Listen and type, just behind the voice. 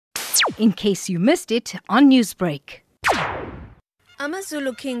in case you missed it on Newsbreak.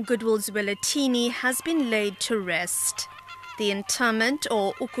 amaZulu King Goodwill Zwelithini has been laid to rest. The interment,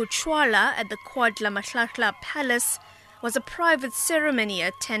 or ukutshalwa, at the Kwa-Dlama-hlahla Palace was a private ceremony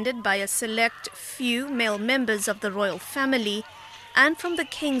attended by a select few male members of the royal family and from the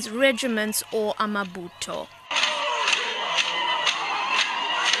king's regiments or amabutho.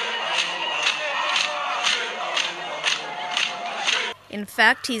 In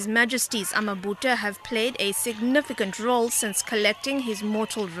fact, His Majesty's amabutho have played a significant role since collecting his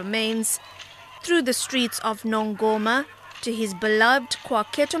mortal remains through the streets of Nongoma to his beloved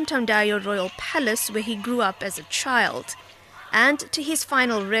Kwa-Dlama-hlahla Royal Palace where he grew up as a child, and to his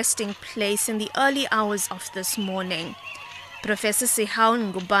final resting place in the early hours of this morning. Professor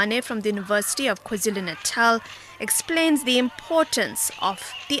Nongoma from the University of KwaZulu-Natal explains the importance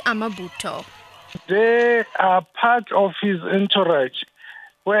of the amabutho. They are part of his entourage.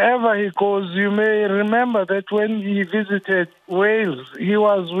 Wherever he goes, you may remember that when he visited Wales, he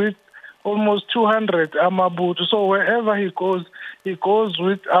was with almost 200 amabutho. So wherever he goes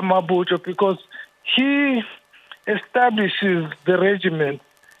with amabutho because he establishes the regiment.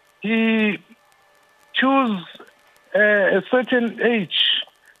 He chooses a certain age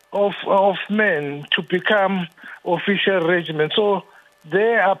of men to become official regiment. So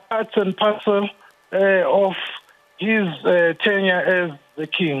they are part and parcel of his tenure as the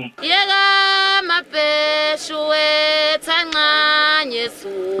king.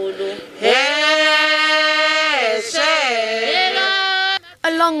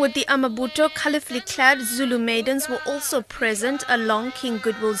 Along with the amabutho, colourfully clad Zulu maidens were also present along King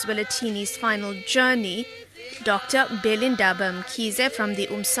Goodwill Zwelithini's final journey. Dr. Belindaba Mkhize from the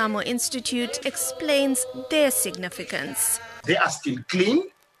Umsamo Institute explains their significance. They are still clean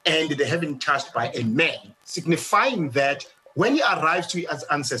and they haven't been touched by a man, signifying that when he arrives to his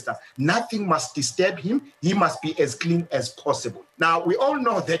ancestor, nothing must disturb him. He must be as clean as possible. Now, we all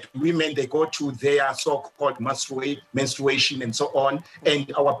know that women, they go through their so-called menstruation and so on,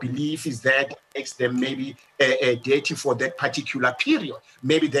 and our belief is that makes them maybe dirty for that particular period.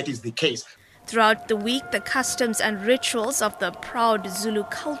 Maybe that is the case. Throughout the week, the customs and rituals of the proud Zulu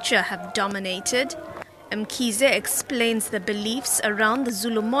culture have dominated. Mkhize explains the beliefs around the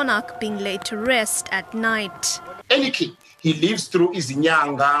Zulu monarch being laid to rest at night. Any king, he lives through his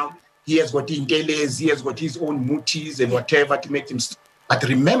nyanga, he has got intellects, he has got his own mutis and whatever to make him. But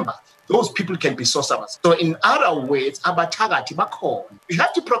remember, those people can be sorcerers. So in other words, abatagati bakhona. We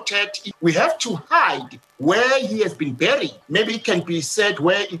have to protect, we have to hide where he has been buried. Maybe it can be said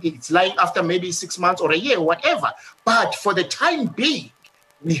where it's lying after maybe 6 months or a year, whatever. But for the time being,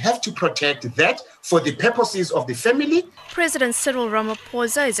 we have to protect that for the purposes of the family. President Cyril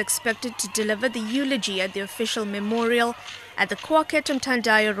Ramaphosa is expected to deliver the eulogy at the official memorial at the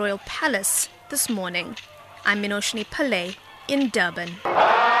Kwa-Dlama-hlahla Royal Palace this morning. I'm Minoshni Pillay in Durban.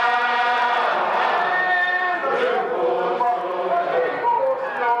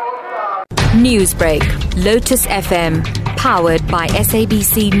 Newsbreak, Lotus FM, powered by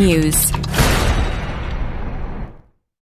SABC News.